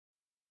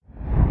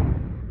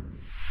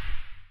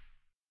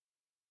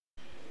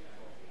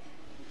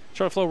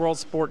Flow World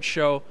Sports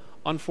Show,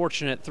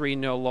 unfortunate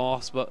 3-0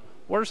 loss, but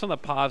what are some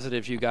of the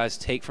positives you guys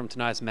take from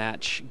tonight's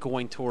match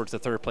going towards the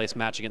third-place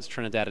match against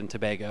Trinidad and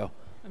Tobago?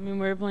 I mean,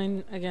 we're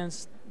playing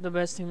against the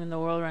best team in the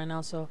world right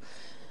now, so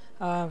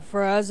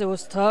for us it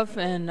was tough,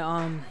 and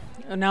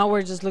now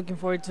we're just looking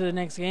forward to the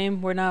next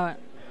game. We're not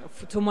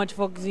too much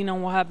focusing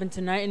on what happened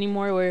tonight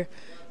anymore. We're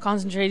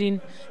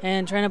concentrating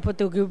and trying to put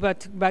the group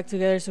back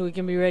together so we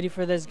can be ready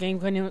for this game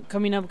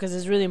coming up, because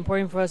it's really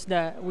important for us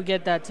that we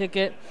get that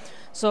ticket.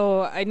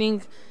 So I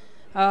think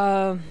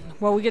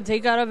what we can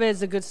take out of it is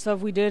the good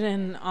stuff we did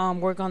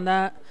and work on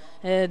that.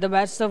 The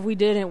bad stuff we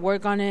did and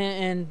work on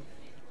it and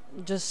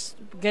just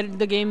get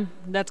the game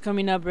that's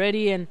coming up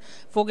ready and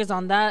focus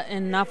on that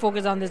and not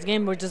focus on this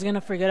game. We're just going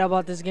to forget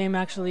about this game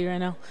actually right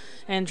now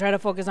and try to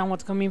focus on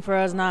what's coming for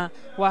us, not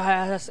what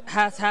has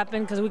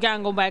happened, because we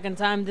can't go back in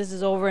time. This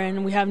is over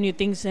and we have new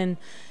things and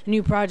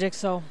new projects,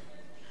 so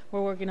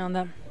we're working on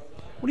that.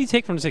 What do you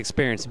take from this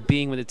experience,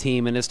 being with the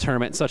team in this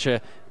tournament, such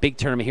a big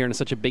tournament here in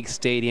such a big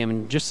stadium,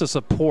 and just the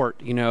support,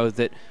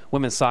 that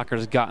women's soccer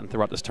has gotten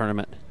throughout this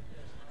tournament?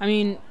 I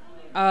mean,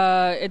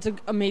 it's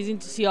amazing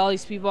to see all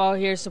these people out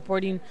here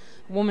supporting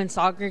women's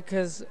soccer,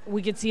 because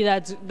we could see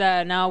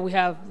that now we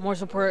have more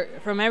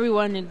support from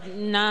everyone,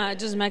 and not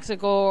just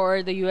Mexico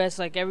or the U.S.,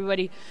 like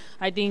everybody.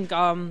 I think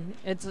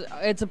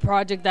it's a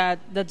project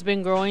that's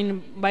been growing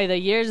by the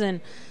years, and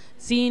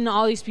seeing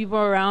all these people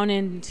around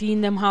and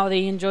seeing them how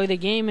they enjoy the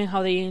game and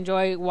how they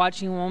enjoy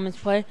watching women's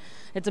play,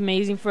 it's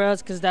amazing for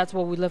us because that's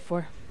what we live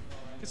for.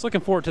 Just looking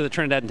forward to the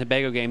Trinidad and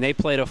Tobago game. They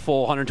played a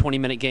full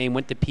 120-minute game,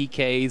 went to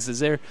PKs. Is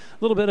there a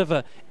little bit of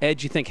a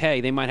edge you think, hey,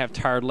 they might have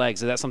tired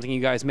legs? Is that something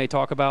you guys may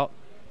talk about?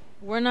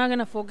 We're not going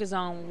to focus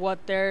on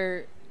what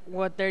they're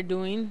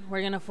doing.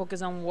 We're going to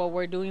focus on what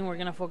we're doing. We're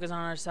going to focus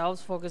on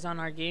ourselves, focus on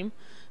our game,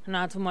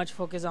 not too much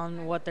focus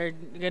on what they're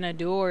going to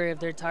do or if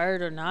they're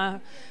tired or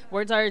not.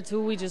 We're tired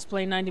too. We just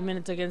played 90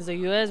 minutes against the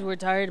U.S. We're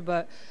tired,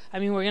 but, I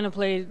mean, we're going to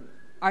play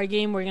our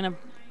game. We're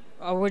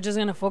just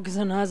going to focus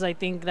on us. I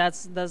think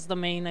that's the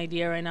main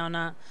idea right now,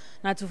 not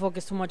to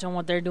focus too much on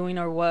what they're doing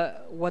or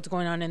what's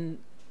going on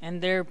in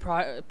their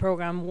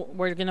program.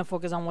 We're going to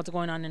focus on what's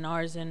going on in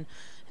ours and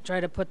try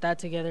to put that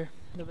together.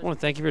 I want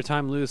to thank you for your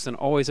time, Luz, and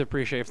always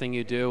appreciate everything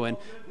you do, and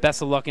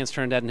best of luck against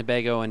Trinidad and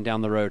Tobago and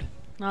down the road.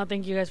 No,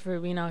 thank you guys for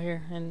being out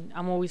here, and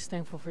I'm always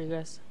thankful for you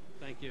guys.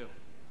 Thank you.